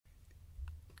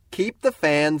Keep the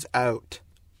fans out.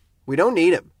 We don't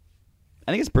need them.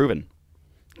 I think it's proven.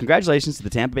 Congratulations to the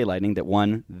Tampa Bay Lightning that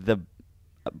won the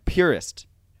purest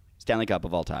Stanley Cup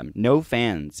of all time. No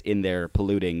fans in there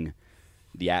polluting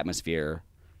the atmosphere,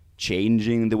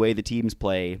 changing the way the teams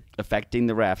play, affecting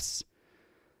the refs.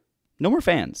 No more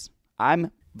fans.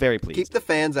 I'm very pleased. Keep the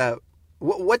fans out.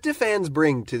 What do fans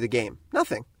bring to the game?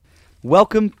 Nothing.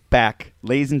 Welcome back,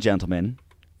 ladies and gentlemen.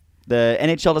 The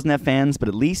NHL doesn't have fans, but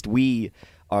at least we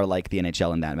are like the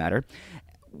NHL in that matter.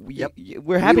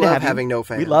 We're happy to have having no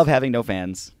fans. We love having no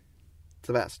fans. It's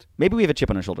the best. Maybe we have a chip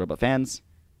on our shoulder about fans.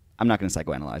 I'm not going to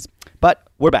psychoanalyze. But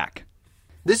we're back.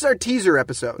 This is our teaser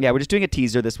episode. Yeah, we're just doing a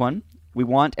teaser this one. We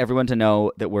want everyone to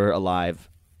know that we're alive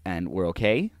and we're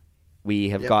okay. We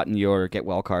have gotten your get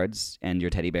well cards and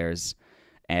your teddy bears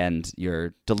and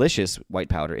your delicious white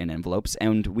powder in envelopes.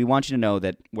 And we want you to know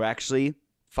that we're actually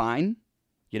fine.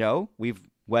 You know, we've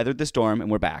weathered the storm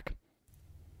and we're back.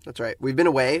 That's right. We've been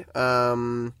away.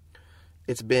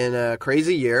 It's been a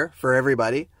crazy year for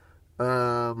everybody.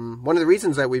 One of the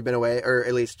reasons that we've been away, or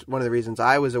at least one of the reasons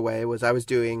I was away, was I was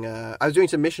doing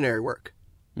some missionary work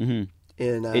in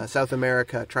South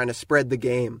America, trying to spread the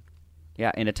game.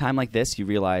 Yeah, in a time like this, you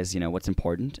realize what's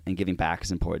important, and giving back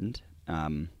is important.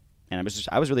 And I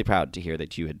was really proud to hear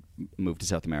that you had moved to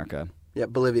South America. Yeah,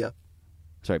 Bolivia.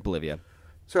 Sorry, Bolivia.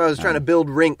 So I was trying to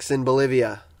build rinks in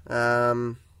Bolivia,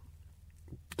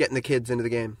 getting the kids into the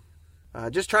game.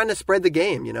 Just trying to spread the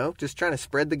game, just trying to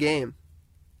spread the game.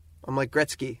 I'm like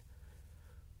Gretzky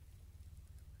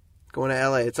going to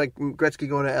L.A. It's like Gretzky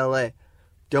going to L.A.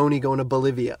 Donnie going to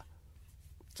Bolivia.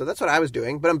 So that's what I was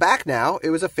doing. But I'm back now.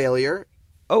 It was a failure.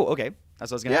 Oh, okay.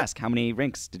 That's what I was going to ask. How many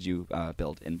rinks did you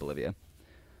build in Bolivia?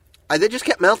 They just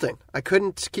kept melting. I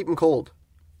couldn't keep them cold.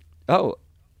 Oh,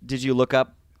 did you look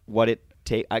up what it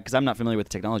take? Because I'm not familiar with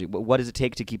the technology. But what does it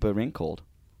take to keep a rink cold?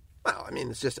 Well, I mean,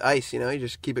 it's just ice, you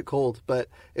just keep it cold. But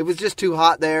it was just too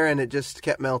hot there, and it just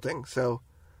kept melting. So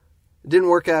it didn't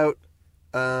work out.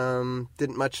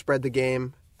 Didn't much spread the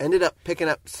game. Ended up picking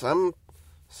up some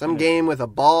game with a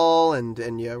ball,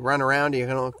 and you run around. You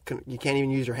can't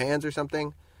even use your hands or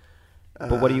something.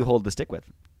 But what do you hold the stick with?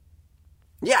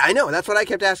 Yeah, I know. That's what I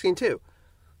kept asking too.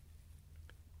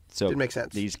 So didn't make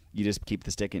sense. You just keep the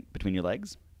stick between your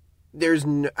legs?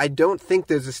 I don't think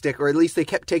there's a stick, or at least they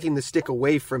kept taking the stick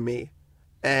away from me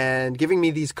and giving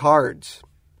me these cards,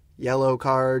 yellow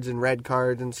cards and red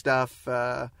cards and stuff.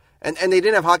 And they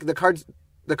didn't have hockey.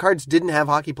 The cards didn't have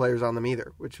hockey players on them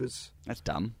either, which was that's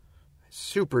dumb,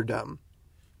 super dumb.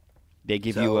 They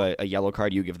give you a yellow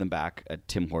card, you give them back a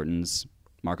Tim Hortons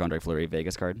Marc-Andre Fleury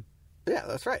Vegas card. Yeah,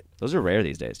 that's right. Those are rare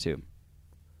these days too.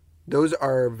 Those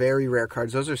are very rare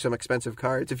cards. Those are some expensive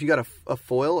cards. If you got a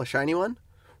foil, a shiny one,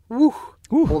 woo,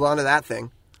 hold on to that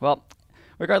thing. Well,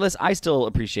 regardless, I still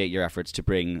appreciate your efforts to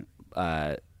bring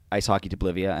ice hockey to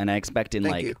Bolivia, and I expect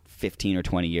in 15 or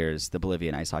 20 years, the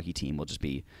Bolivian ice hockey team will just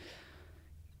be,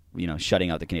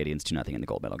 shutting out the Canadians 2-0 in the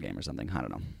gold medal game or something. I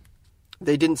don't know.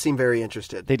 They didn't seem very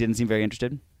interested.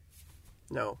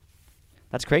 No.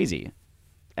 That's crazy.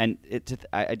 And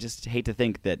I just hate to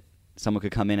think that someone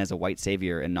could come in as a white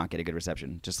savior and not get a good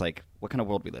reception. Just like, what kind of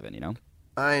world we live in,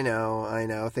 I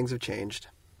know. Things have changed.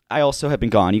 I also have been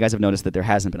gone. You guys have noticed that there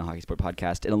hasn't been a HockeySport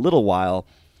podcast in a little while.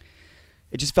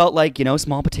 It just felt like,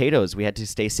 small potatoes. We had to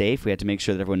stay safe. We had to make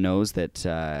sure that everyone knows that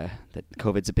that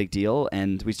COVID's a big deal.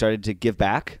 And we started to give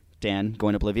back. Dan,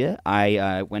 going to Bolivia,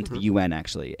 I went to the UN,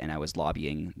 actually, and I was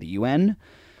lobbying the UN.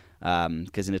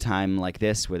 Because in a time like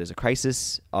this where there's a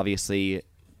crisis, obviously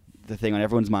the thing on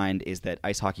everyone's mind is that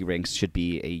ice hockey rinks should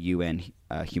be a UN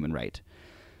human right.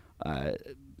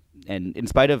 And in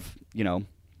spite of,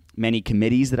 many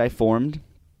committees that I formed,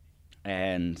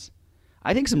 and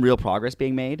I think some real progress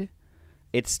being made,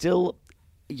 it's still,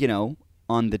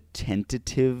 on the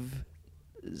tentative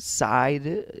side,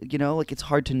 it's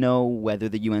hard to know whether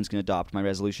the UN's going to adopt my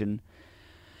resolution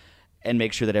and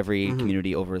make sure that every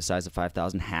community over the size of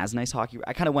 5,000 has an ice hockey.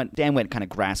 Dan went kind of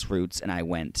grassroots, and I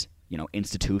went,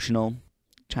 institutional,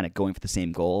 trying to going for the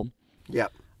same goal.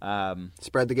 Yep.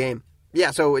 Spread the game.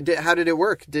 Yeah. So how did it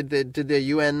work? Did the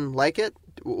UN like it?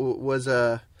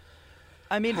 How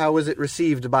was it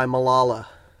received by Malala?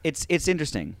 It's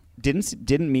interesting.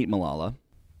 Didn't meet Malala.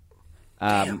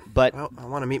 But I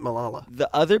want to meet Malala.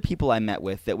 The other people I met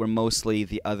with that were mostly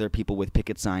the other people with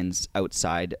picket signs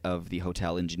outside of the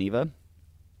hotel in Geneva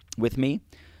with me,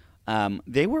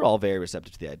 they were all very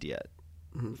receptive to the idea.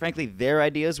 Mm-hmm. Frankly, their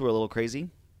ideas were a little crazy.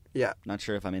 Yeah. Not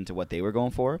sure if I'm into what they were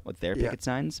going for with their picket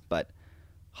signs, but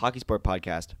HockeySport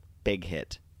Podcast, big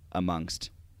hit amongst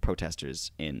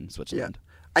protesters in Switzerland.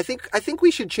 Yeah. I think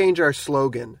we should change our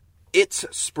slogan it's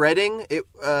spreading. It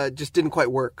just didn't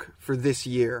quite work for this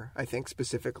year, I think,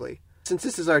 specifically. Since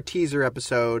this is our teaser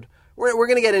episode, we're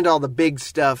going to get into all the big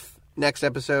stuff next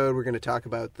episode. We're going to talk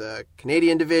about the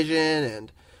Canadian division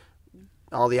and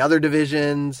all the other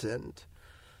divisions and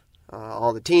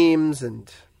all the teams.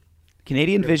 And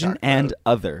Canadian division and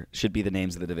other should be the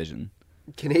names of the division.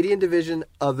 Canadian division,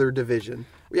 other division.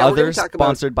 Yeah, other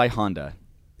sponsored by Honda.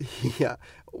 Yeah.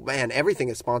 Man, everything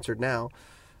is sponsored now.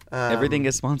 Everything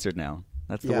is sponsored now.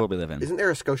 That's the world we live in. Isn't there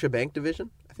a Scotiabank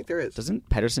division? I think there is. Doesn't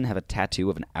Pedersen have a tattoo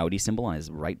of an Audi symbol on his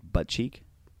right butt cheek?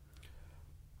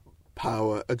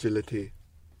 Power, agility.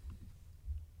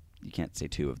 You can't say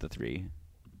two of the three.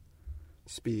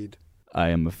 Speed. I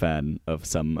am a fan of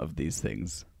some of these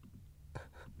things.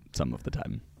 Some of the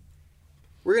time.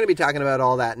 We're going to be talking about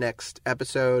all that next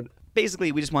episode.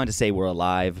 Basically, we just wanted to say we're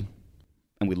alive,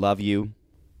 and we love you,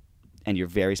 and you're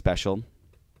very special.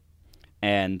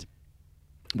 And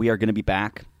we are going to be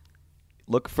back.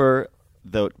 Look for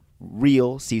the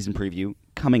real season preview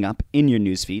coming up in your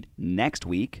newsfeed next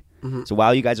week. Mm-hmm. So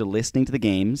while you guys are listening to the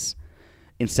games,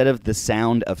 instead of the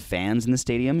sound of fans in the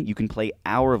stadium, you can play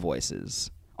our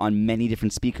voices on many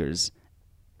different speakers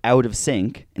out of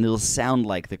sync, and it'll sound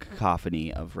like the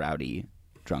cacophony of rowdy,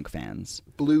 drunk fans.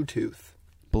 Bluetooth.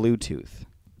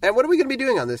 And what are we going to be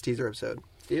doing on this teaser episode,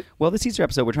 Steve? Well, this teaser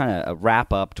episode, we're trying to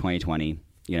wrap up 2020.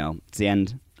 You know, it's the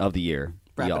end of the year.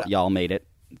 Y'all made it.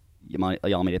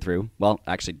 Y'all made it through. Well,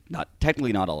 actually,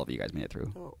 technically not all of you guys made it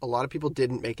through. Oh, a lot of people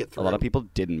didn't make it through. A lot of people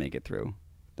didn't make it through.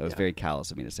 That was very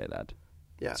callous of me to say that.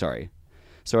 Yeah. Sorry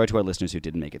to our listeners who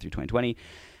didn't make it through 2020.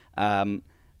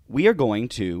 We are going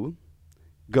to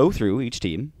go through each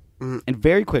team and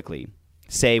very quickly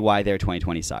say why their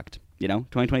 2020 sucked. You know,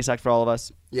 2020 sucked for all of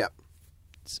us. Yeah.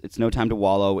 It's no time to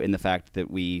wallow in the fact that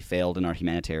we failed in our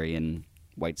humanitarian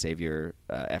white savior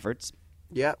efforts.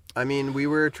 Yeah. I mean, we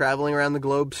were traveling around the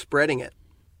globe spreading it.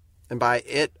 And by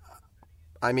it,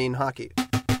 I mean hockey.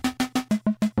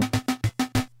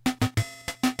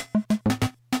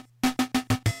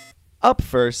 Up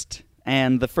first,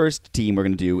 and the first team we're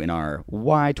going to do in our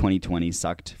Why 2020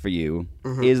 Sucked for You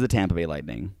is the Tampa Bay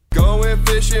Lightning. Going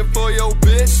fishing for your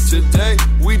bitch today.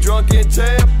 We drunk in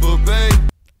Tampa Bay.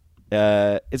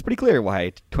 It's pretty clear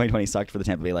why 2020 sucked for the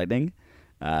Tampa Bay Lightning.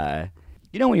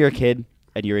 You know when you're a kid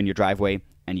and you're in your driveway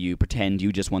and you pretend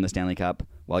you just won the Stanley Cup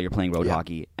while you're playing road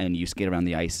hockey and you skate around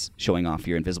the ice showing off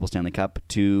your invisible Stanley Cup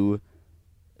to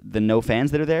the no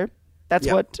fans that are there? That's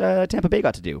what Tampa Bay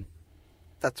got to do.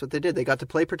 That's what they did. They got to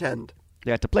play pretend.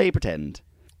 They got to play pretend.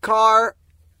 Car.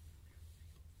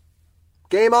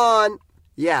 Game on.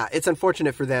 Yeah, it's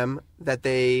unfortunate for them that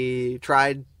they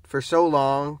tried for so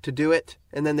long to do it,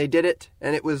 and then they did it,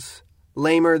 and it was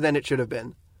lamer than it should have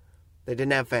been. They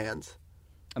didn't have fans.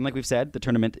 And like we've said, the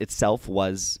tournament itself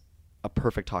was a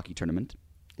perfect hockey tournament.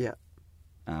 Yeah.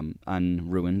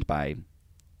 Unruined by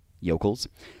yokels.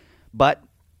 But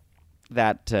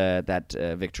that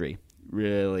victory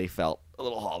really felt a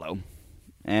little hollow.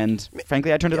 And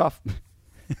frankly, I turned it off.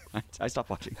 I stopped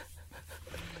watching.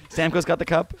 Stamkos got the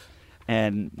cup,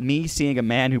 and me seeing a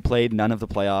man who played none of the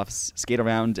playoffs skate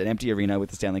around an empty arena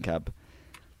with the Stanley Cup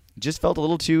just felt a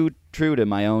little too true to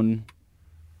my own,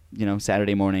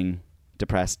 Saturday morning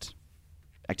depressed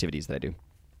activities that I do.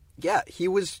 Yeah, he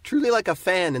was truly like a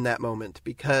fan in that moment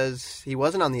because he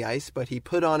wasn't on the ice, but he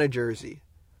put on a jersey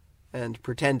and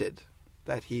pretended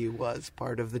that he was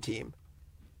part of the team.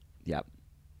 Yep.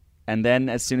 And then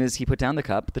as soon as he put down the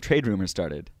cup, the trade rumors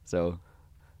started. So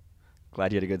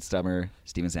glad you had a good summer,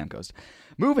 Steven Stamkos.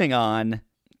 Moving on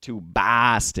to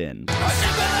Boston.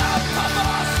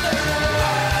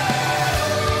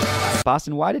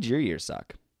 Boston, why did your year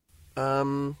suck?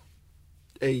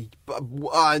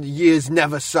 Years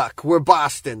never suck. We're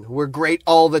Boston. We're great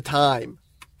all the time.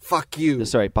 Fuck you.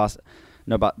 Sorry, Boston.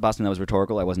 No, Boston, that was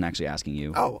rhetorical. I wasn't actually asking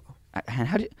you. Oh.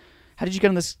 How did you get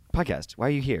on this podcast? Why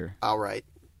are you here? All right.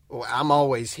 Well, I'm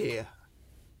always here.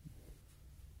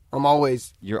 I'm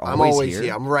always here?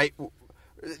 I'm right.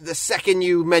 The second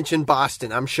you mention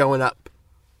Boston, I'm showing up.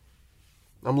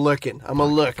 I'm looking. I'm a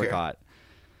looker.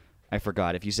 I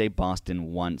forgot. If you say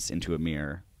Boston once into a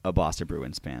mirror, a Boston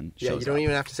Bruins fan shows up. Yeah, you don't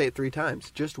even have to say it 3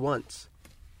 times. Just once.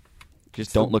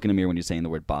 Just don't look in a mirror when you're saying the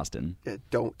word Boston. Yeah,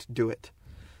 don't do it.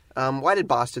 Why did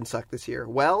Boston suck this year?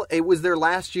 Well, it was their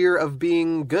last year of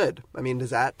being good. I mean,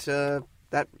 does that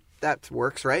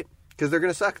works, right? Because they're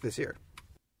going to suck this year.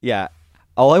 Yeah.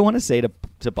 All I want to say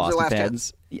to Boston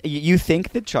fans, you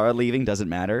think that Chara leaving doesn't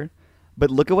matter, but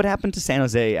look at what happened to San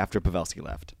Jose after Pavelski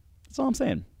left. That's all I'm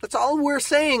saying. That's all we're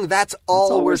saying. That's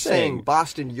all we're saying.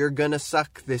 Boston, you're going to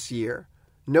suck this year.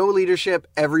 No leadership.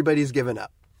 Everybody's given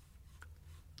up.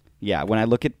 Yeah, when I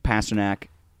look at Pasternak,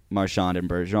 Marchand, and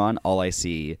Bergeron, all I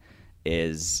see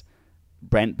is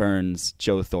Brent Burns,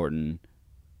 Joe Thornton,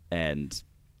 and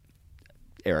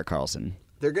Erik Karlsson.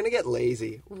 They're going to get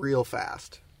lazy real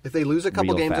fast. If they lose a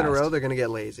couple games in a row, they're going to get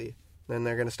lazy. Then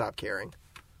they're going to stop caring.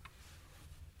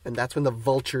 And that's when the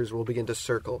vultures will begin to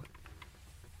circle.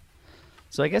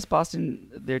 So I guess Boston,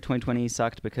 their 2020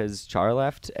 sucked because Chara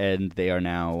left, and they are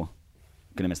now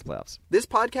going to miss the playoffs. This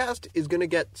podcast is going to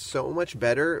get so much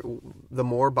better. The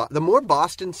more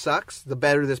Boston sucks, the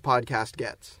better this podcast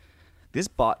gets. This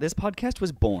podcast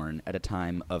was born at a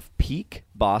time of peak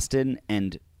Boston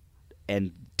and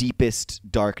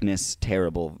deepest darkness,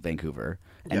 terrible Vancouver,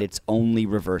 and it's only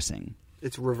reversing.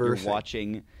 It's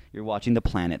reversing. You're watching the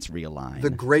planets realign. The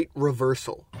great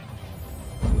reversal.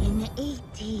 In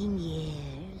 18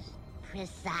 years,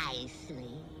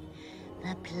 precisely,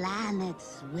 the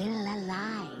planets will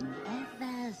align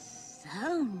ever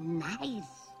so nicely.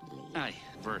 Aye,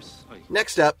 verse. Aye.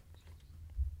 Next up.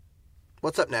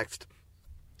 What's up next?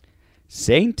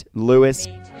 St. Louis.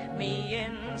 Meet me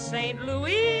in St.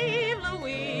 Louis,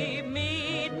 Louis,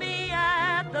 meet me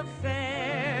at the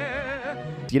fair.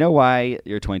 Do you know why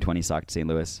your 2020 sucked, St.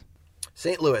 Louis?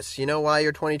 St. Louis, you know why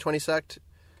your 2020 sucked?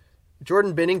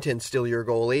 Jordan Binnington's still your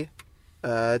goalie.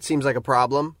 It seems like a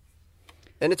problem.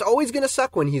 And it's always going to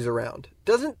suck when he's around.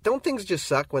 Don't things just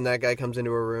suck when that guy comes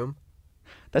into a room?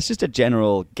 That's just a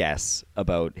general guess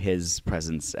about his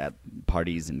presence at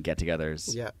parties and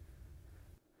get-togethers. Yeah.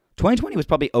 2020 was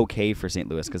probably okay for St.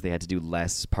 Louis because they had to do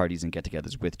less parties and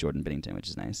get-togethers with Jordan Binnington, which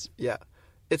is nice. Yeah.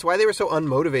 It's why they were so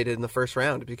unmotivated in the first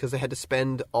round, because they had to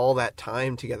spend all that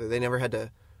time together.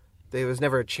 There was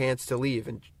never a chance to leave.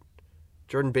 And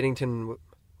Jordan Binnington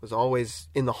was always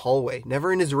in the hallway,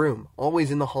 never in his room,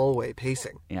 always in the hallway,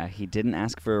 pacing. Yeah, he didn't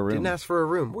ask for a room. Didn't ask for a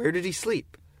room. Where did he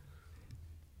sleep?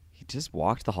 He just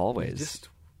walked the hallways. He just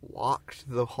walked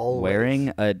the hallways.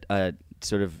 Wearing a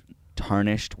sort of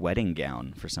tarnished wedding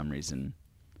gown for some reason.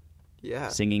 Yeah.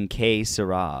 Singing Que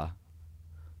Sera.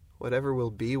 Whatever will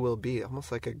be,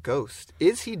 almost like a ghost.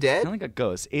 Is he dead? Kind of like a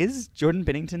ghost. Is Jordan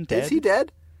Binnington dead? Is he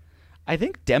dead? I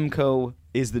think Demko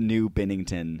is the new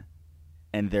Binnington,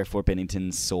 and therefore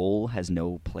Binnington's soul has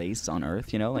no place on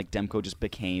Earth, you know? Like, Demko just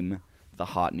became the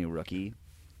hot new rookie.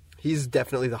 He's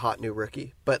definitely the hot new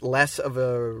rookie, but less of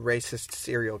a racist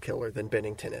serial killer than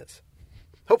Binnington is.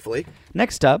 Hopefully.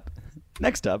 Next up,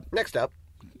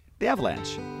 the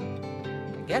Avalanche.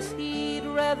 Guess he'd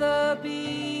rather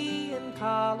be in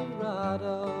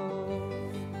Colorado.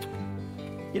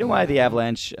 You know why the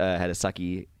Avalanche had a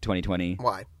sucky 2020?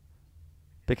 Why?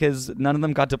 Because none of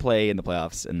them got to play in the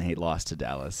playoffs, and they lost to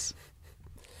Dallas.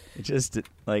 It just,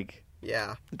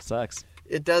 Yeah. It sucks.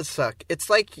 It does suck. It's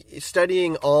like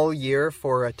studying all year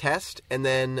for a test, and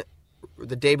then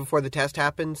the day before the test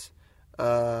happens,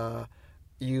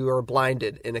 you are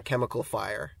blinded in a chemical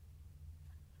fire.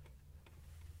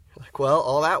 Like, well,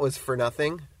 all that was for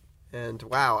nothing. And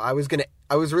wow, I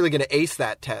was really gonna ace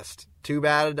that test. Too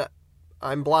bad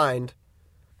I'm blind.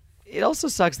 It also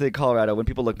sucks that Colorado, when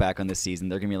people look back on this season,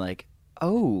 they're gonna be like,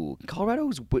 "Oh,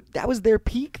 that was their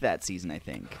peak that season." I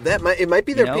think it might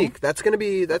be their peak. That's gonna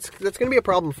be a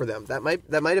problem for them. That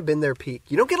might have been their peak.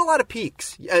 You don't get a lot of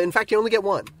peaks. In fact, you only get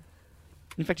one.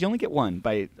 In fact, you only get one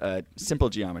by simple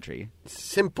geometry.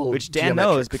 Which Dan geometrics.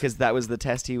 knows because that was the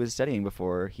test he was studying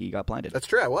before he got blinded. That's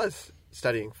true. I was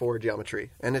studying for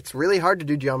geometry. And it's really hard to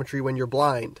do geometry when you're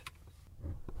blind.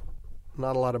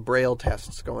 Not a lot of Braille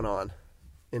tests going on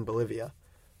in Bolivia.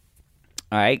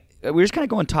 All right. We're just kind of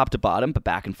going top to bottom, but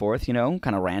back and forth, kind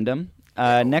of random.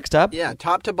 Next up. Yeah,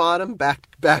 top to bottom,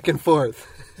 back and forth.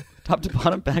 Top to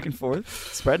bottom, back and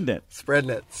forth. Spreading it. Spread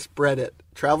it.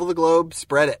 Travel the globe,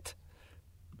 spread it.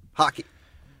 Hockey.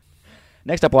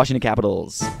 Next up, Washington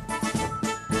Capitals.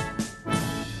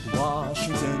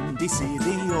 Washington, D.C.,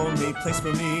 the only place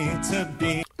for me to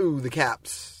be. Ooh, the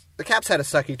Caps. The Caps had a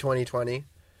sucky 2020.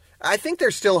 I think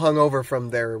they're still hungover from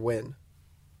their win.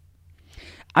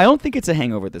 I don't think it's a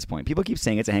hangover at this point. People keep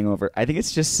saying it's a hangover. I think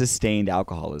it's just sustained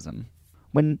alcoholism.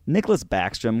 When Nicholas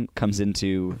Backstrom comes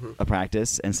into a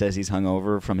practice and says he's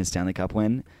hungover from his Stanley Cup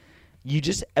win, you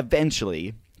just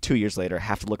eventually, 2 years later,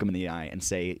 have to look him in the eye and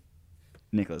say,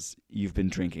 "Nicholas, you've been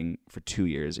drinking for 2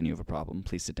 years and you have a problem.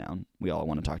 Please sit down. We all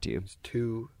want to talk to you." It's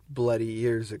 2 bloody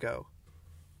years ago.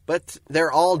 But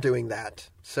they're all doing that.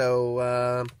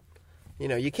 So,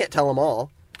 you can't tell them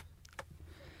all.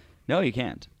 No, you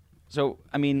can't. So,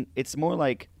 I mean, it's more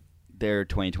like their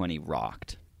 2020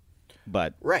 rocked.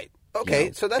 But right.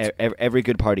 Okay, so that's every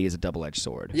good party is a double-edged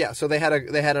sword. Yeah, so they had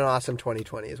an awesome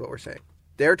 2020 is what we're saying.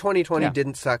 Their 2020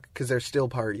 didn't suck because they're still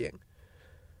partying.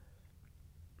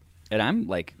 And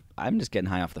I'm just getting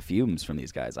high off the fumes from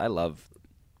these guys. I love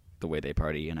the way they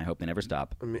party, and I hope they never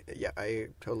stop. I mean, yeah, I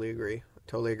totally agree.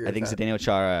 Totally agree. I think with that. Zdeno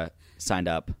Chara signed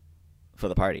up for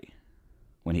the party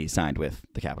when he signed with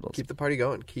the Capitals. Keep the party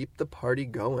going. Keep the party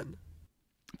going.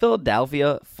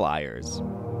 Philadelphia Flyers.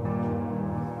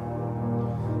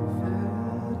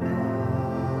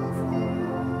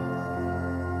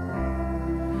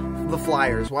 The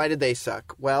Flyers, why did they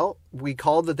suck? Well, we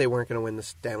called that they weren't going to win the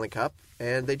Stanley Cup,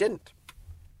 and they didn't.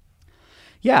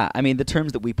 Yeah, I mean, the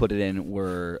terms that we put it in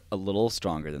were a little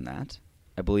stronger than that.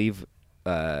 I believe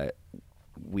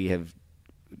we have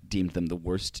deemed them the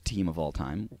worst team of all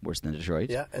time, worse than Detroit.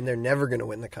 Yeah, and they're never going to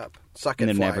win the Cup. Suck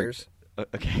it, Flyers.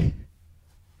 Okay.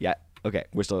 Yeah, okay.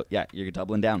 We're still, you're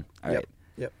doubling down. All right.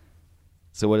 Yep.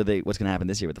 So what's going to happen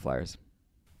this year with the Flyers?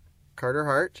 Carter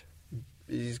Hart,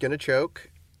 he's going to choke,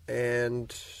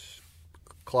 and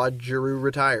Claude Giroux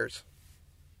retires.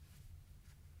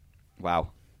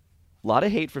 Wow. A lot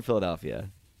of hate for Philadelphia.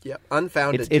 Yep,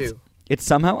 unfounded, too. It's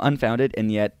somehow unfounded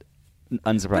and yet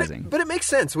unsurprising. But it makes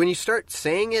sense. When you start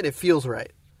saying it, it feels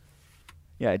right.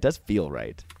 Yeah, it does feel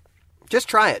right. Just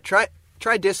try it. Try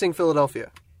dissing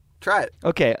Philadelphia. Try it.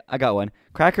 Okay, I got one.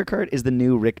 Cracker Kurt is the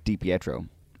new Rick DiPietro.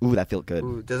 Ooh, that felt good.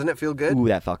 Ooh, doesn't it feel good? Ooh,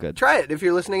 that felt good. Try it if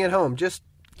you're listening at home. Just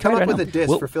come up with a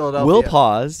diss for Philadelphia. We'll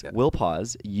pause. Yeah. We'll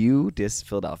pause. You diss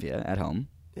Philadelphia at home.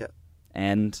 Yeah.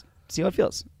 And see how it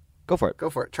feels. Go for it. Go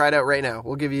for it. Try it out right now.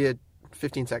 We'll give you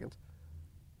 15 seconds.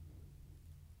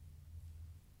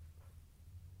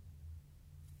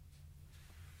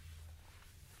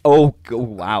 Oh,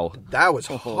 wow. That was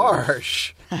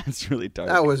harsh. That's really dark.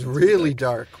 That was really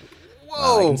dark.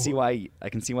 Whoa. I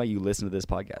can see why you listen to this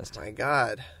podcast. My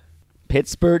God.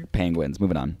 Pittsburgh Penguins.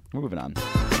 Moving on. We're moving on.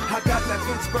 I got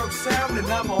that Pittsburgh sound, and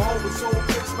I'm always on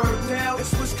Pittsburgh now.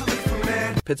 It's Wiz Khalifa,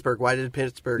 man. Pittsburgh. Why did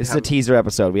Pittsburgh This is a teaser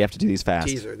episode. We have to do these fast.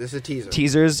 Teaser. This is a teaser.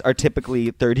 Teasers are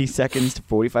typically 30 seconds to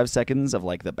 45 seconds of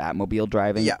like the Batmobile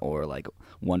driving or like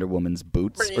Wonder Woman's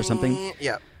boots or something.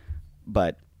 Yeah.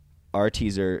 But our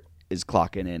teaser is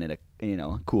clocking in at a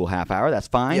cool half hour. That's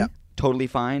fine. Yeah. Totally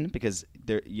fine because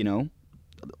there's a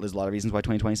lot of reasons why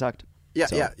 2020 sucked. Yeah,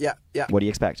 So, yeah. What do you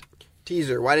expect?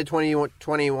 Teaser. Why did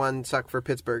 2021 suck for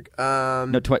Pittsburgh?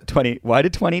 No, 20. Why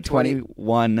did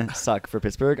 2021 suck for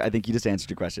Pittsburgh? I think you just answered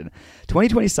your question.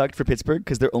 2020 sucked for Pittsburgh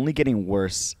because they're only getting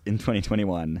worse in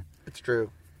 2021. It's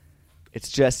true. It's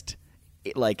just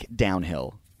like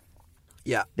downhill.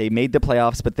 Yeah. They made the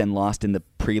playoffs, but then lost in the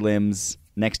prelims.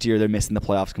 Next year, they're missing the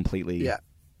playoffs completely. Yeah.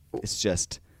 It's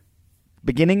just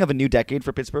beginning of a new decade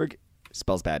for Pittsburgh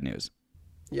spells bad news.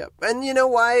 Yep. And you know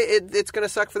why it's going to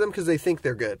suck for them? Because they think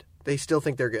they're good. They still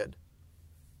think they're good.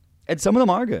 And some of them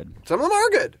are good. Some of them are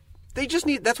good. They just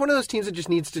need. That's one of those teams that just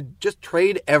needs to just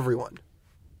trade everyone.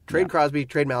 Trade Crosby,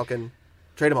 trade Malkin,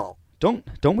 trade them all. Don't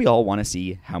we all want to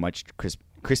see how much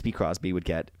Crispy Crosby would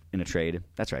get in a trade?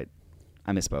 That's right.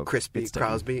 I misspoke. Crispy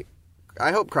Crosby.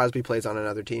 I hope Crosby plays on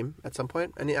another team at some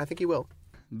point, and I think he will.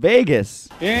 Vegas.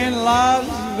 In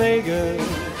Las Vegas.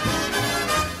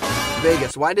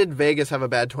 Vegas. Why did Vegas have a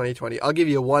bad 2020? I'll give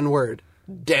you one word.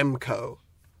 Demko.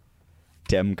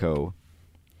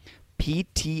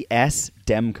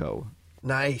 P.T.S.Demko.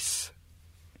 Nice.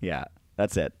 Yeah,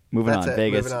 that's it. Moving on.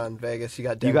 Vegas. Moving on. Vegas. You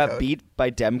got Demko. You got beat by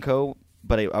Demko,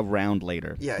 but a round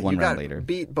later. Yeah, one you round got later.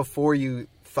 Beat before you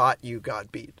thought you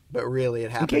got beat, but really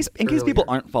it happened. In case people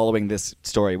aren't following this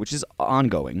story, which is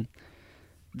ongoing,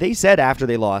 they said after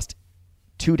they lost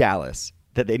to Dallas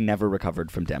that they never recovered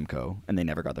from Demko and they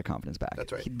never got their confidence back.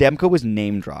 That's right. Demko was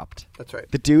name dropped. That's right.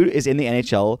 The dude is in the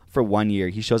NHL for 1 year.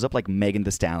 He shows up like Megan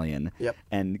Thee Stallion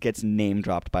and gets name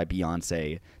dropped by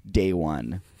Beyonce day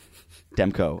one.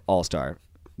 Demko, all-star.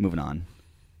 Moving on.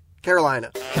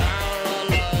 Carolina.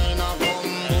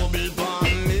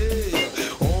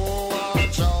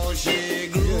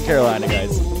 Carolina,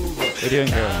 guys. We're doing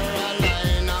Carolina.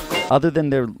 Other than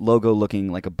their logo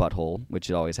looking like a butthole, which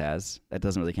it always has, that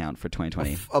doesn't really count for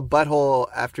 2020. A butthole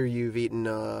after you've eaten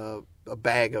a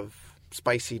bag of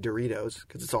spicy Doritos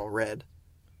because it's all red.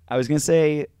 I was going to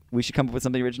say we should come up with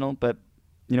something original, but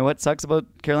you know what sucks about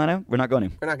Carolina? We're not going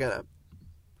to. We're not going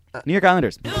to. New York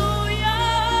Islanders. New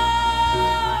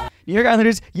York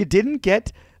Islanders, you didn't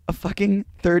get a fucking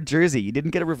third jersey. You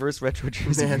didn't get a reverse retro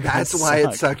jersey. Man, that's why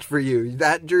it sucked for you.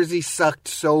 That jersey sucked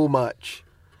so much.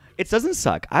 It doesn't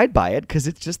suck. I'd buy it because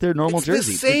it's just their normal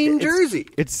jersey. It's the same jersey.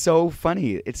 It's so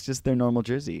funny. It's just their normal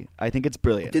jersey. I think it's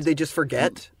brilliant. Did they just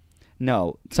forget?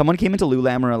 No. Someone came into Lou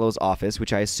Lamoriello's office,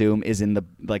 which I assume is in the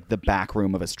back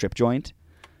room of a strip joint,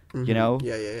 you know?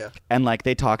 Yeah. And, like,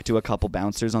 they talk to a couple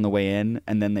bouncers on the way in,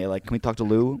 and then they like, can we talk to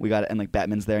Lou? We got it. And, like,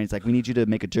 Batman's there, and he's like, we need you to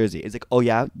make a jersey. He's like, oh,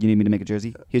 yeah? You need me to make a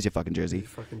jersey? Here's your fucking jersey.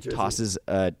 Tosses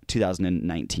a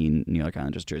 2019 New York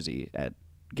Islanders jersey at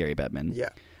Gary Bettman. Yeah.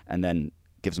 And then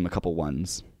gives him a couple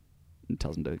ones and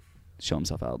tells him to show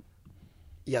himself out.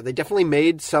 Yeah, they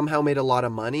definitely somehow made a lot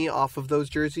of money off of those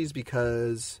jerseys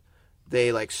because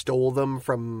they, like, stole them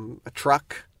from a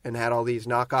truck and had all these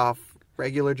knockoff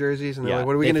regular jerseys, and they're like,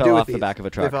 what are we going to do with these? They fell off the back of a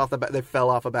truck. They fell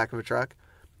off the back of a truck.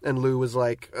 And Lou was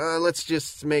like, let's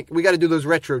just we got to do those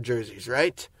retro jerseys,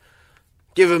 right?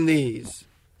 Give them these.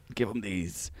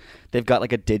 They've got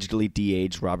like a digitally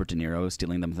de-aged Robert De Niro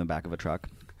stealing them from the back of a truck.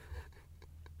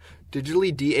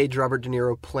 Digitally de-aged Robert De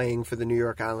Niro playing for the New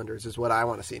York Islanders is what I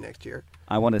want to see next year.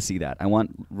 I want to see that. I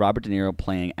want Robert De Niro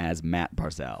playing as Matt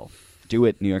Barzal. Do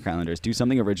it, New York Islanders. Do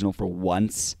something original for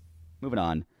once. Moving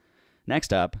on.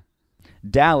 Next up,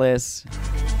 Dallas.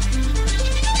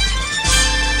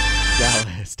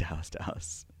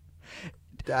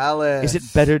 Dallas. Is it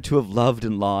better to have loved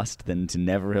and lost than to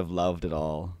never have loved at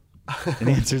all? And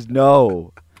the answer is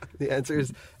no. The answer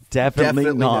is definitely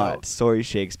not. No. Sorry,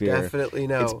 Shakespeare. Definitely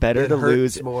no. It's better to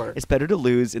lose. More. It's better to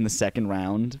lose in the second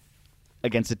round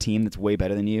against a team that's way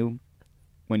better than you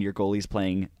when your goalie's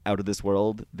playing out of this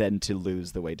world than to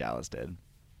lose the way Dallas did.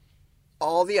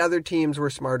 All the other teams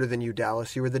were smarter than you,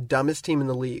 Dallas. You were the dumbest team in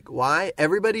the league. Why?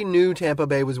 Everybody knew Tampa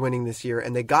Bay was winning this year,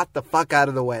 and they got the fuck out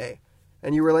of the way.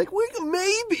 And you were like,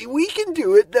 maybe we can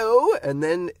do it, though. And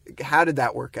then how did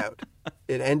that work out?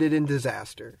 It ended in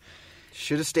disaster.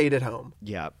 Should have stayed at home.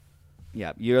 Yeah.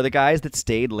 You're the guys that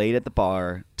stayed late at the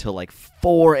bar till like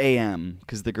 4 a.m.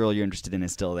 because the girl you're interested in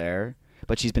is still there,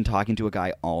 but she's been talking to a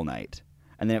guy all night.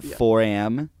 And then at 4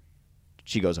 a.m.,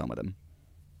 she goes home with him.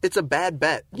 It's a bad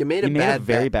bet. You made a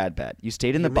very bad bet. You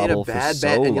stayed in the bubble for so long. You made a bad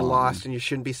bet and you lost, and you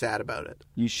shouldn't be sad about it.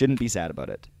 You shouldn't be sad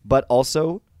about it. But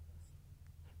also,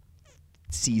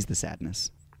 seize the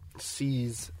sadness.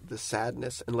 Seize the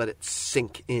sadness and let it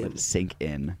sink in. Let it sink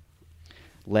in.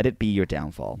 Let it be your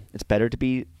downfall. It's better to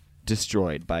be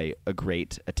destroyed by a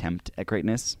great attempt at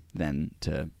greatness than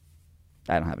to...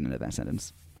 I don't have an end to that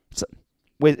sentence. So,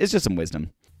 it's just some wisdom.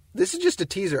 This is just a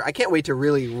teaser. I can't wait to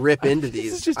really rip into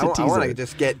these. This is just a teaser. I want to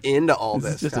just get into all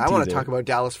this. I want to talk about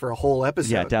Dallas for a whole episode.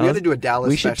 Yeah, Dallas, we got to do a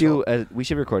Dallas special. We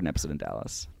should record an episode in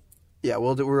Dallas. Yeah,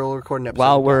 we'll record an episode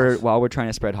while we're trying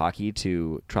to spread hockey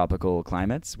to tropical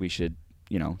climates. We should,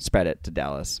 spread it to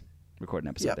Dallas. Record an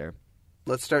episode there.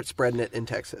 Let's start spreading it in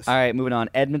Texas. All right, moving on.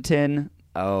 Edmonton.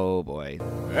 Oh boy.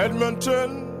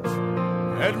 Edmonton,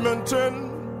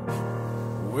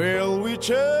 will we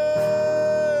change?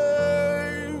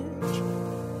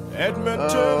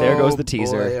 Edmonton. There goes the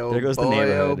teaser. There goes the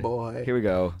neighborhood. Oh boy. Here we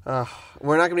go.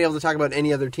 We're not going to be able to talk about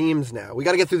any other teams now. We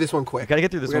got to get through this one quick.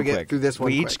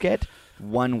 We each get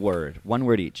one word. One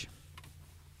word each.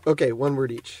 Okay, one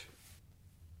word each.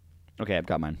 Okay, I've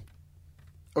got mine.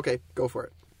 Okay, go for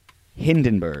it.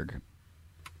 Hindenburg.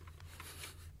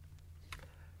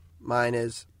 Mine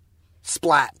is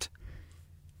splat.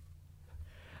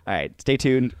 All right, stay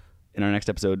tuned in our next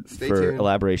episode for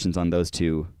elaborations on those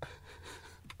two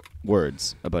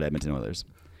words about Edmonton Oilers.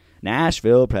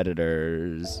 Nashville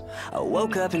Predators. I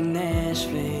woke up in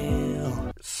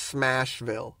Nashville.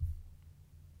 Smashville.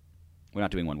 We're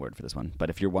not doing one word for this one, but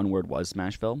if your one word was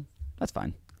Smashville, that's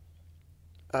fine.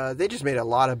 They just made a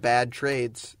lot of bad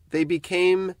trades. They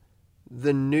became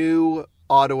the new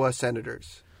Ottawa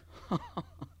Senators.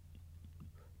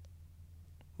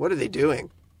 What are they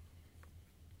doing?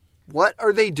 What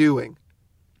are they doing?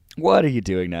 What are you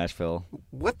doing, Nashville?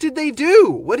 What did they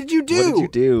do? What did you do? What did you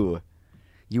do?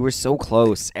 You were so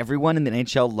close. Everyone in the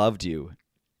NHL loved you.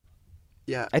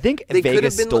 Yeah. I think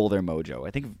Vegas stole their mojo.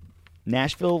 I think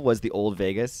Nashville was the old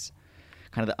Vegas,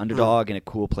 kind of the underdog in a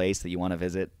cool place that you want to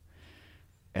visit.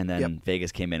 And then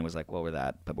Vegas came in and was like, well, we're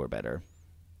that, but we're better.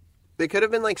 They could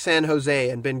have been like San Jose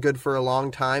and been good for a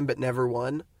long time but never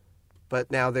won.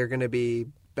 But now they're going to be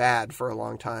bad for a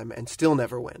long time and still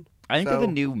never win. I think they're the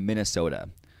new Minnesota,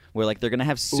 where like they're going to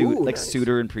have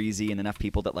Suter and Parise and enough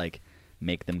people that like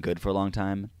make them good for a long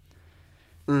time.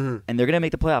 Mm-hmm. And they're going to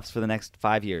make the playoffs for the next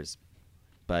 5 years.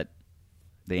 But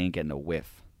they ain't getting a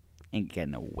whiff. They ain't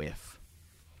getting a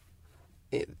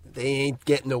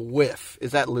whiff.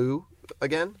 Is that Lou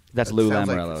again? That's Lou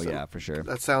Lamoriello, yeah, for sure.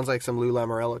 That sounds like some Lou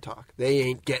Lamoriello talk. They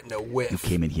ain't getting a whiff. You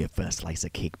came in here for a slice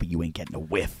of cake, but you ain't getting a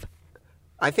whiff.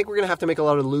 I think we're going to have to make a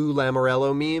lot of Lou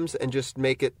Lamoriello memes and just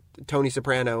make it Tony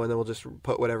Soprano, and then we'll just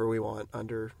put whatever we want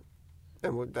under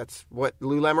And that's what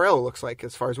Lou Lamoriello looks like,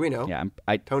 as far as we know. Yeah,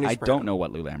 I don't know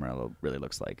what Lou Lamoriello really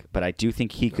looks like, but I do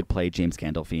think he could play James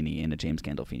Gandolfini in a James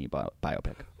Gandolfini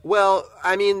biopic. Well,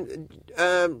 I mean,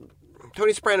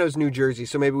 Tony Soprano's New Jersey,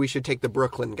 so maybe we should take the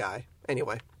Brooklyn guy.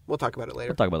 Anyway, we'll talk about it later.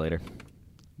 We'll talk about it later.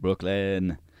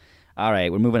 Brooklyn. All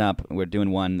right, we're moving up. We're doing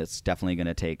one that's definitely going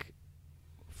to take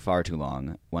far too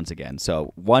long once again.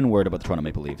 So, one word about the Toronto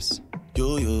Maple Leafs.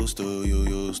 You used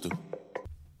to.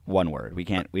 One word. We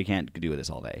can't do this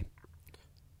all day.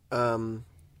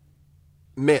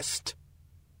 Missed.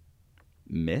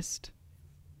 Missed?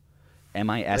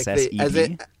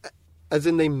 M-I-S-S-E-D? As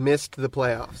in they missed the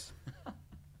playoffs.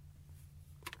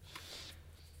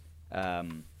 That's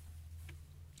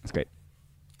great.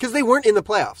 Because they weren't in the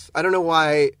playoffs. I don't know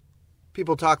why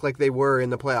people talk like they were in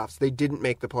the playoffs. They didn't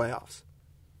make the playoffs.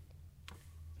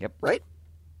 Yep. Right?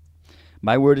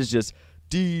 My word is just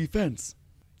defense.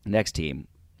 Next team.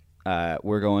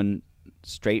 We're going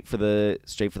straight for the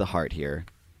heart here.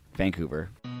 Vancouver.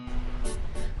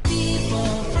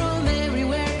 People from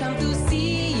everywhere come to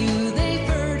see you. They've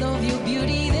heard of your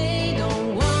beauty. They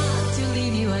don't want to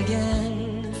leave you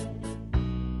again.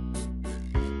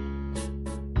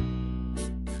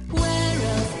 Where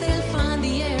else they'll find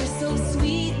the air so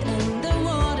sweet and the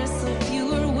water so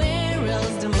pure? Where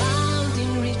else the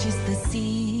mountain reaches the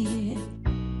sea?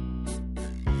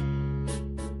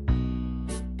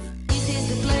 This is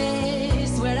the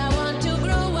place where I want to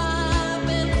grow up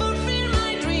and fulfill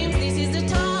my dreams. This is the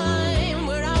time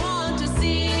where I want to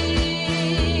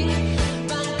sing.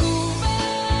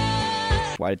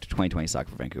 Vancouver. Why did 2020 suck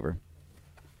for Vancouver?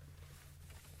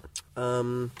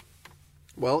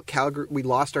 Well, Calgary. We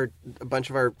lost a bunch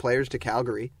of our players to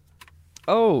Calgary.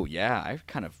 Oh, yeah. I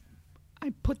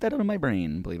put that out of my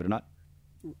brain, believe it or not.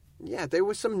 Yeah, there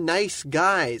was some nice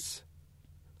guys.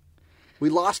 We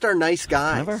lost our nice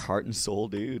guys. One of our heart and soul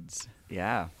dudes.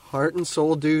 Yeah. Heart and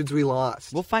soul dudes we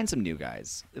lost. We'll find some new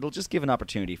guys. It'll just give an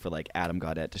opportunity for, like, Adam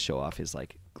Gaudette to show off his,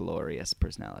 like, glorious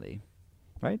personality.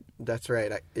 Right? That's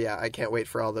right. I can't wait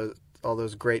for all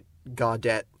those great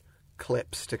Gaudette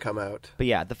clips to come out. But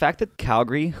yeah, the fact that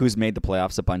Calgary, who's made the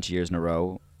playoffs a bunch of years in a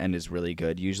row and is really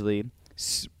good usually,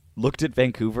 looked at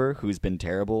Vancouver, who's been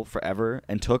terrible forever,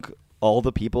 and took all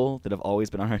the people that have always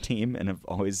been on our team and have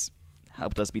always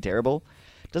helped us be terrible,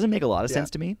 doesn't make a lot of sense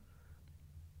to me.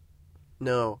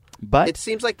 No. But it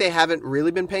seems like they haven't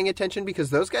really been paying attention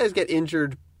because those guys get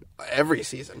injured every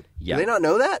season. Yeah. Do they not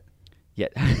know that? Yeah.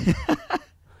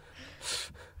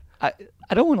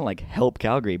 I don't want to, like, help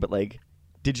Calgary, but, like,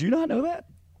 did you not know that?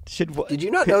 Did you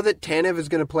not know that Tanev is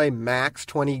going to play max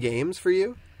 20 games for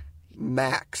you?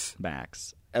 Max.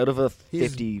 Out of a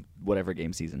 50-whatever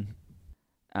game season.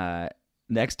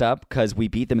 Next up, because we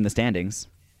beat them in the standings,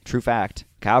 true fact,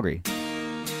 Calgary. Look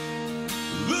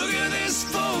at this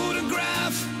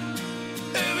photograph.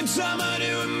 Every time I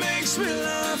do, it makes me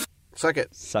laugh. Suck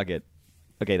it. Suck it.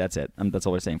 Okay, that's it. That's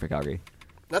all we're saying for Calgary.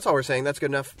 That's all we're saying. That's good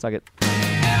enough. Suck it.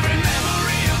 Every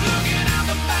memory of looking out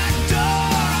the back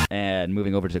door. And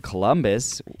moving over to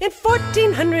Columbus. In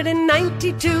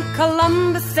 1492,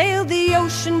 Columbus sailed the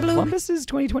ocean blue. Columbus's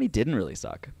 2020 didn't really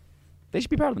suck. They should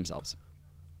be proud of themselves.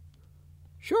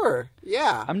 Sure.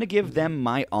 Yeah. I'm going to give them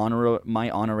my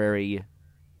honorary.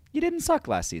 You didn't suck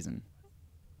last season.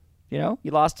 You know,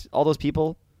 you lost all those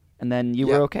people, and then you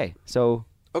were okay. So.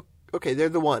 Okay, they're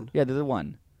the one. Yeah, they're the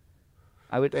one.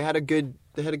 They had a good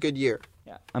year.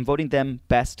 Yeah, I'm voting them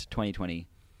best 2020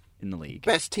 in the league.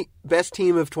 Best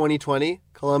team of 2020,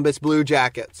 Columbus Blue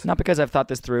Jackets. Not because I've thought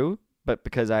this through, but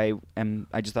because I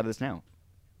just thought of this now.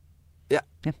 Yeah.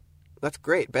 Yeah. That's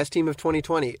great. Best team of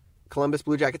 2020, Columbus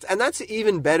Blue Jackets. And that's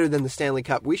even better than the Stanley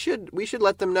Cup. We should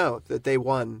let them know that they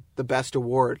won the best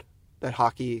award that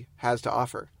hockey has to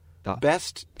offer.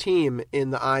 Best team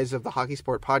in the eyes of the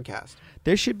HockeySport Podcast.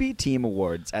 There should be team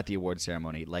awards at the award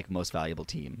ceremony, like most valuable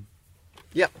team.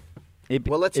 Yep.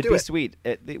 Well, let's do it. It'd be sweet.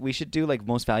 We should do, like,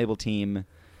 most valuable team.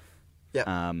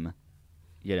 Yeah.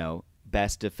 You know,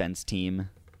 best defense team.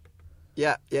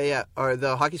 Yeah. Or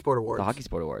the HockeySport Awards. The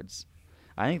HockeySport Awards.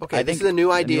 I think this is a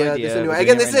new idea.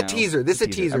 Again, this is a teaser. This is a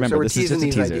teaser. Remember, so we're this is teasing just a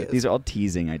these teaser. ideas. These are all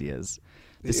teasing ideas.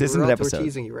 This isn't an episode. We're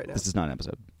teasing you right now. This is not an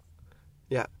episode.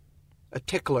 Yeah. A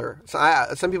tickler. So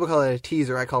some people call it a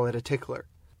teaser. I call it a tickler.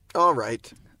 All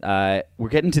right. We're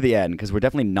getting to the end because we're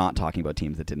definitely not talking about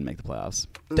teams that didn't make the playoffs.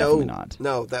 Definitely not.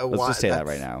 No, let's just say that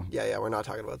right now. Yeah, we're not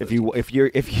talking about that. If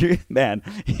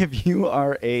you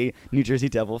are a New Jersey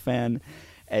Devil fan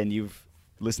and you've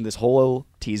listened to this whole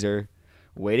teaser,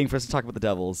 waiting for us to talk about the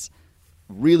Devils,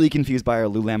 really confused by our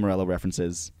Lou Lamoriello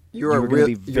references, you're going to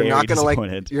be very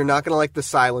disappointed. You're not going to like the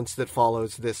silence that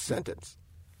follows this sentence.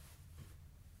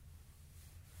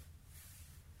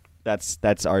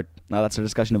 That's our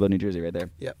discussion about New Jersey right there.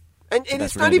 Yep. And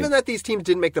it's not even that these teams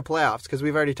didn't make the playoffs, because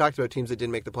we've already talked about teams that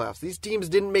didn't make the playoffs. These teams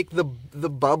didn't make the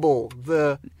bubble,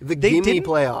 the gimme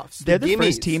playoffs. They're the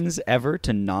first teams ever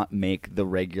to not make the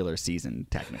regular season,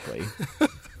 technically.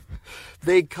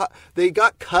 They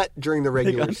got cut during the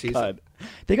regular season.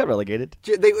 They got relegated.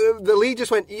 The league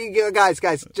just went, guys,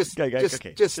 just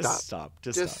stop.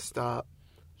 Just stop.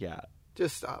 Yeah.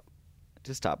 Just stop.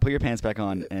 Just stop. Put your pants back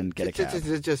on and get a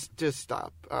cab. Just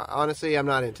stop. Honestly, I'm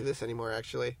not into this anymore,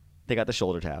 actually. They got the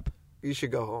shoulder tap. You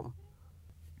should go home.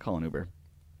 Call an Uber.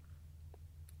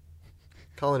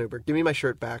 Call an Uber. Give me my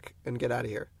shirt back and get out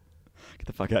of here. Get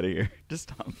the fuck out of here. Just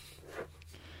stop.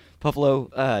 Buffalo,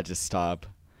 just stop.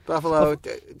 Buffalo,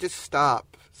 just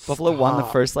stop. Buffalo won the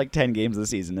first 10 games of the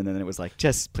season, and then it was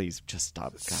please just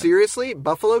stop. God. Seriously,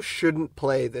 Buffalo shouldn't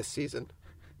play this season.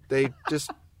 They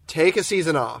just take a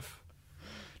season off.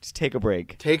 Just take a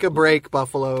break. Take a break,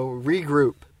 Buffalo.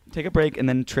 Regroup. Take a break and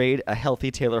then trade a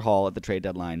healthy Taylor Hall at the trade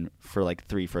deadline for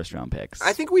 3 first-round picks.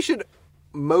 I think we should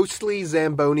mostly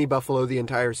Zamboni Buffalo the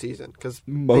entire season, because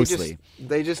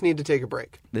they just need to take a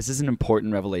break. This is an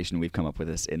important revelation we've come up with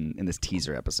this in this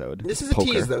teaser episode. This is a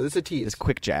tease, though. This is a tease. This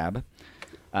quick jab.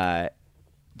 That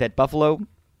Buffalo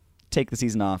take the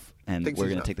season off, and we're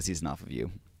going to take the season off of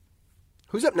you.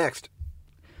 Who's up next?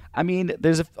 I mean,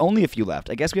 there's only a few left.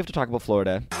 I guess we have to talk about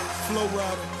Florida. Flow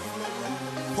Rider,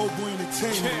 Pogo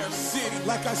Entertainment. City.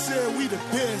 Like I said, we the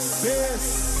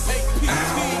best.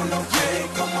 I want no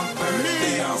cake on my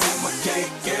birthday. I want my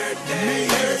cake every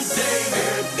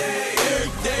day.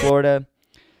 Florida.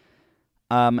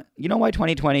 You know why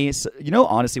 2020?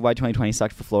 Honestly, why 2020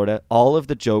 sucked for Florida? All of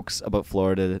the jokes about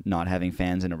Florida not having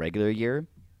fans in a regular year,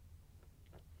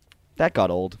 that got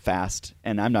old fast,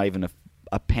 and I'm not even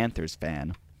a Panthers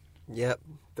fan. Yep,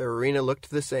 the arena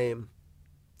looked the same.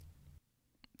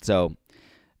 So,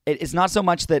 it's not so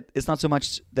much that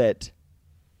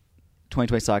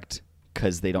 2020 sucked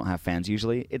because they don't have fans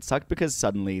usually. It sucked because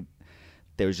suddenly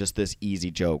there was just this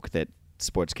easy joke that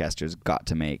sportscasters got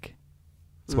to make.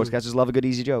 Sportscasters love a good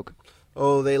easy joke.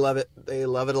 Oh, they love it. They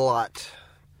love it a lot.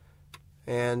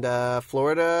 And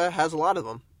Florida has a lot of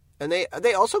them. And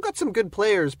they also got some good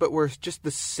players, but we're just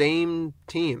the same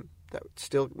team. That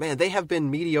still, man, they have been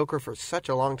mediocre for such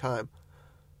a long time.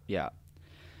 Yeah.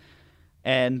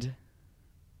 And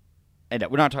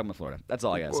we're not talking about Florida. That's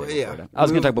all I gotta say about Florida. I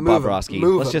was gonna talk about Bobrovsky.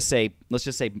 Let's just say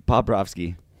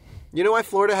Bobrovsky. You know why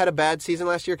Florida had a bad season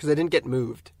last year? Because they didn't get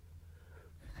moved.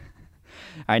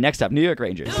 All right, next up, New York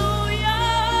Rangers.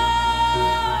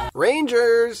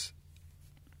 Rangers.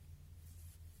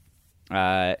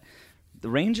 The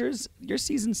Rangers, your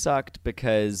season sucked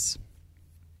because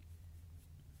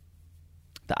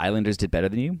the Islanders did better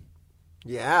than you.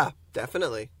 Yeah,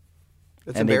 definitely.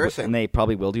 It's embarrassing. And they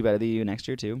probably will do better than you next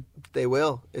year, too. They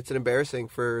will. It's embarrassing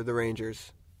for the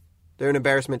Rangers. They're an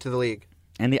embarrassment to the league.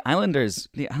 And the Islanders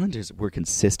were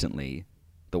consistently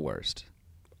the worst.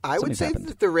 I would say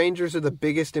that the Rangers are the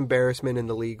biggest embarrassment in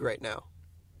the league right now.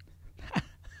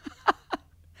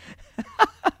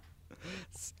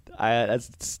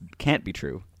 That can't be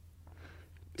true.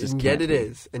 And yet it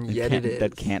is. And yet it is.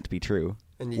 That can't be true.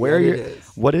 And yet it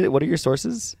is. What are your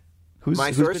sources?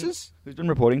 My sources? Who's been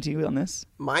reporting to you on this?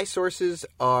 My sources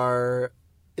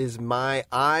is my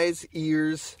eyes,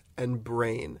 ears, and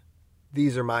brain.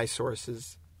 These are my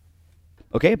sources.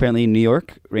 Okay, apparently New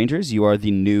York Rangers, you are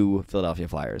the new Philadelphia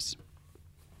Flyers.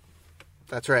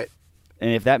 That's right.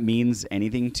 And if that means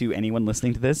anything to anyone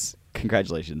listening to this,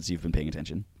 congratulations, you've been paying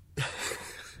attention.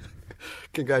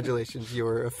 Congratulations,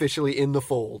 you're officially in the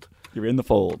fold. You're in the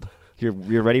fold. You're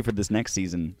ready for this next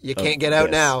season. You can't get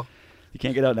out now. You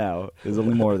can't get out now. There's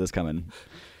only more of this coming.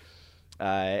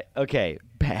 Okay,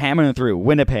 hammering through.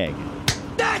 Winnipeg.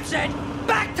 That's it!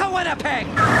 Back to Winnipeg!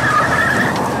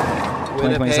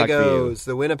 Winnipegos.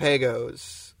 The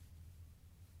Winnipegos.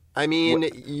 I mean,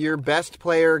 your best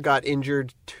player got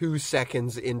injured 2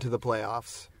 seconds into the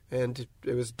playoffs, and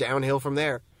it was downhill from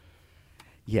there.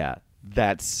 Yeah,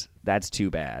 that's too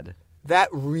bad. That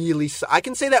really I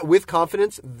can say that with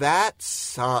confidence. That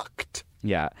sucked.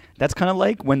 Yeah, that's kind of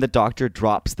like when the doctor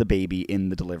drops the baby in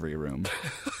the delivery room.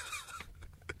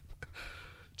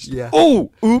 Yeah.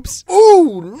 Oh, oops.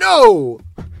 Oh, no.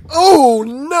 Oh,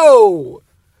 no.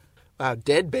 Wow,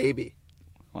 dead baby.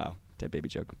 Wow, dead baby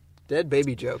joke. Dead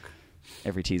baby joke.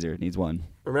 Every teaser needs one.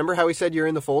 Remember how we said you're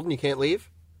in the fold and you can't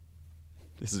leave?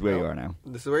 This is where you are now.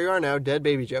 This is where you are now. Dead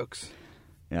baby jokes.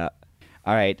 Yeah.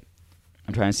 All right.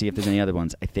 I'm trying to see if there's any other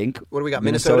ones. I think. What do we got?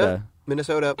 Minnesota.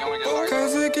 Minnesota.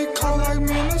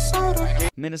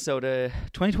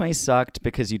 2020 sucked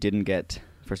because you didn't get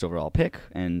first overall pick,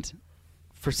 and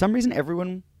for some reason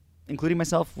everyone including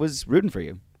myself, was rooting for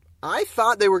you. I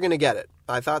thought they were going to get it.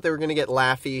 I thought they were going to get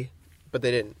Laffy, but they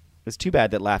didn't. It's too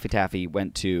bad that Laffy Taffy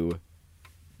went to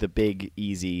the Big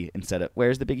Easy instead of...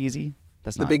 Where's the Big Easy?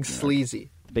 That's the not Big New York.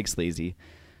 Sleazy. The Big Sleazy.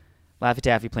 Laffy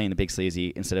Taffy playing the Big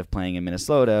Sleazy instead of playing in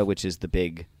Minnesota, which is the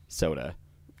Big Soda.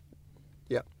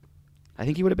 Yep. I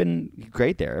think he would have been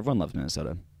great there. Everyone loves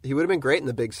Minnesota. He would have been great in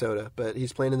the Big Soda, but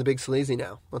he's playing in the Big Sleazy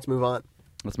now. Let's move on.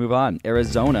 Let's move on.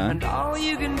 Arizona. And all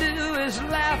you can do is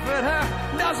laugh at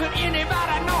her. Doesn't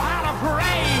anybody know how to pray?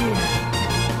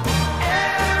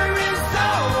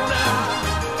 Arizona,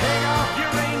 take off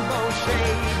your rainbow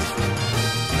shades.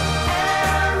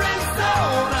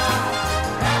 Arizona,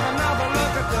 have another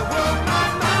look at the world,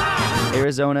 my.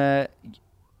 Arizona,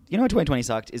 you know what 2020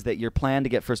 sucked? Is that your plan to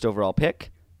get first overall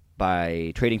pick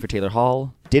by trading for Taylor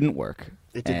Hall didn't work.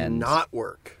 It did not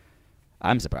work.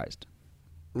 I'm surprised.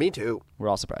 Me too. We're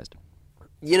all surprised.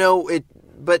 You know,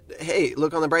 but hey,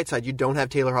 look on the bright side. You don't have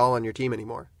Taylor Hall on your team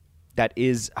anymore. That's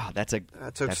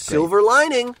a silver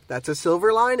lining. That's a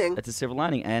silver lining. That's a silver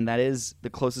lining, and that is the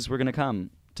closest we're going to come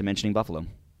to mentioning Buffalo.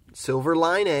 Silver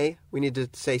Line. We need to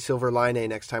say Silver Line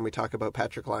next time we talk about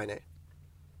Patrick Laine.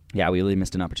 Yeah, we really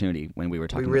missed an opportunity when we were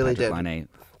talking about Patrick Laine.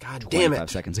 God damn it! 25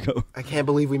 seconds ago. I can't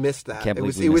believe we missed that. It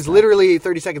was that. literally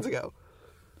 30 seconds ago.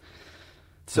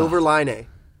 Silver Line.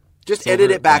 Just edit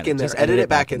it back in there. Just edit it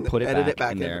back in there. Put it edit back it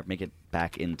back in in there. Make it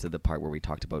back into the part where we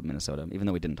talked about Minnesota, even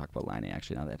though we didn't talk about Laine,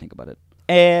 actually, now that I think about it.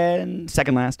 And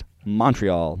second last,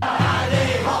 Montreal.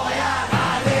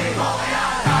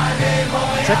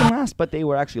 Second last, but they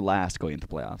were actually last going into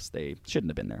the playoffs. They shouldn't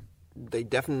have been there. They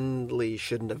definitely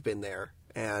shouldn't have been there.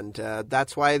 And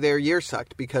that's why their year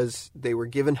sucked, because they were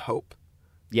given hope.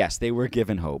 Yes, they were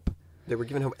given hope. They were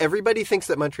given hope. Everybody thinks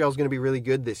that Montreal's going to be really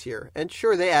good this year. And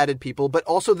sure, they added people, but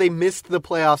also they missed the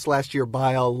playoffs last year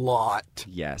by a lot.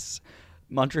 Yes.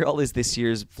 Montreal is this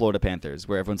year's Florida Panthers,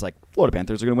 where everyone's like, Florida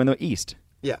Panthers are going to win the East.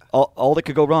 Yeah. All that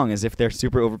could go wrong is if their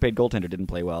super overpaid goaltender didn't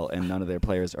play well and none of their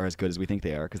players are as good as we think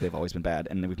they are, because they've always been bad,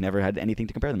 and we've never had anything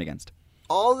to compare them against.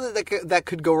 All that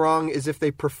could go wrong is if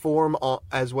they perform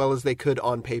as well as they could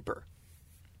on paper.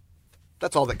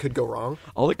 That's all that could go wrong.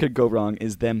 All that could go wrong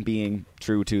is them being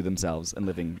true to themselves and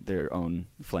living their own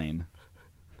flame.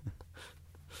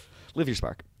 Live your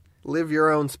spark. Live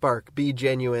your own spark. Be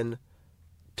genuine.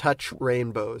 Touch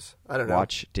rainbows. I don't know.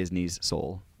 Watch Disney's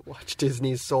Soul. Watch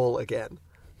Disney's Soul again.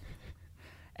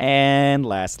 And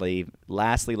lastly, we're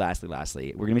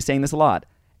going to be saying this a lot.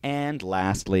 And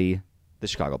lastly, the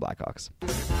Chicago Blackhawks.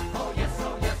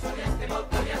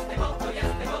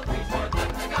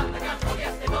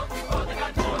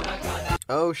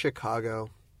 Oh, Chicago.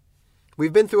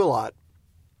 We've been through a lot.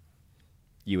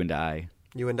 You and I.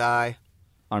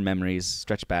 Our memories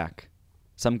stretch back.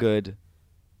 Some good.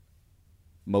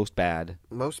 Most bad.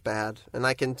 And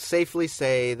I can safely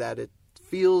say that it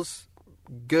feels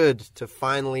good to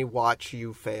finally watch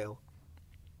you fail.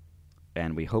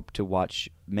 And we hope to watch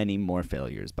many more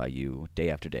failures by you day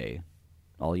after day,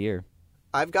 all year.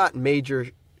 I've got major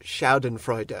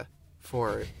Schadenfreude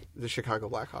for the Chicago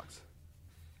Blackhawks.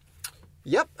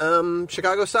 Yep,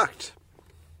 Chicago sucked.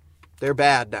 They're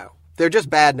bad now. They're just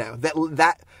bad now.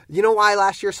 That you know why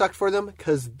last year sucked for them?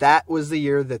 Because that was the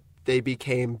year that they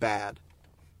became bad.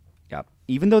 Yeah,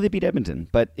 even though they beat Edmonton.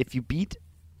 But if you beat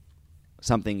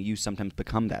something, you sometimes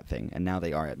become that thing, and now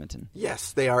they are Edmonton.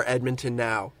 Yes, they are Edmonton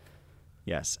now.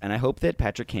 Yes, and I hope that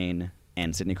Patrick Kane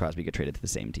and Sidney Crosby get traded to the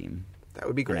same team. That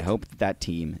would be great. And I hope that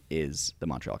team is the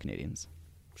Montreal Canadiens.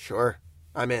 Sure,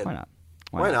 I'm in. Why not?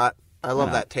 Why not? I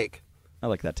love that take. I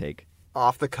like that take.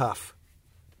 Off the cuff.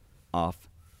 Off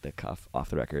the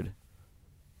record.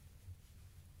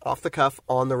 Off the cuff,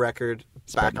 on the record,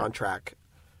 back on track.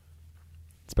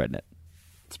 Spreading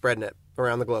it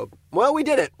around the globe. Well, we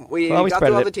did it. We got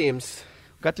through all the teams.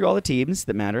 Got through all the teams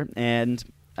that matter, and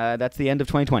that's the end of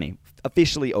 2020.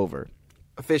 Officially over.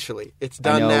 Officially. It's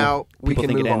done now. We can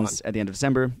move on. People think it ends at the end of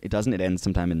December. It doesn't. It ends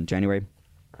sometime in January.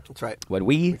 That's right. When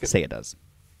we say it does.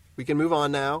 We can move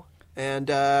on now. And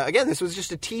again, this was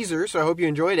just a teaser, so I hope you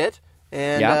enjoyed it.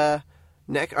 And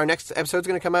our next episode's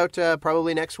going to come out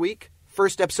probably next week.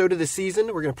 First episode of the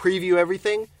season. We're going to preview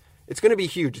everything. It's going to be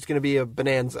huge. It's going to be a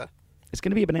bonanza. It's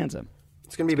going to be a bonanza.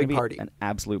 It's going to be a big party. An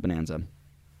absolute bonanza.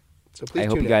 So please I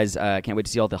hope you guys can't wait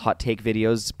to see all the hot take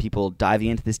videos, people diving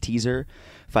into this teaser,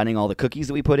 finding all the cookies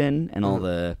that we put in, and all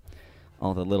the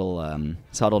little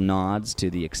subtle nods to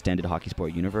the extended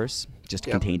HockeySport universe just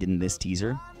contained in this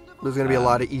teaser. There's going to be a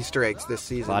lot of Easter eggs this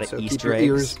season. A lot of so Easter keep your eggs.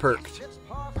 ears perked.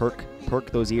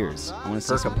 Perk those ears. I want to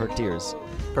see some perked ears.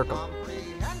 Perk them.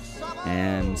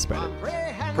 And spread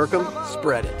it. Perk them,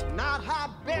 spread it.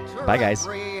 Bye, guys.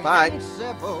 Bye.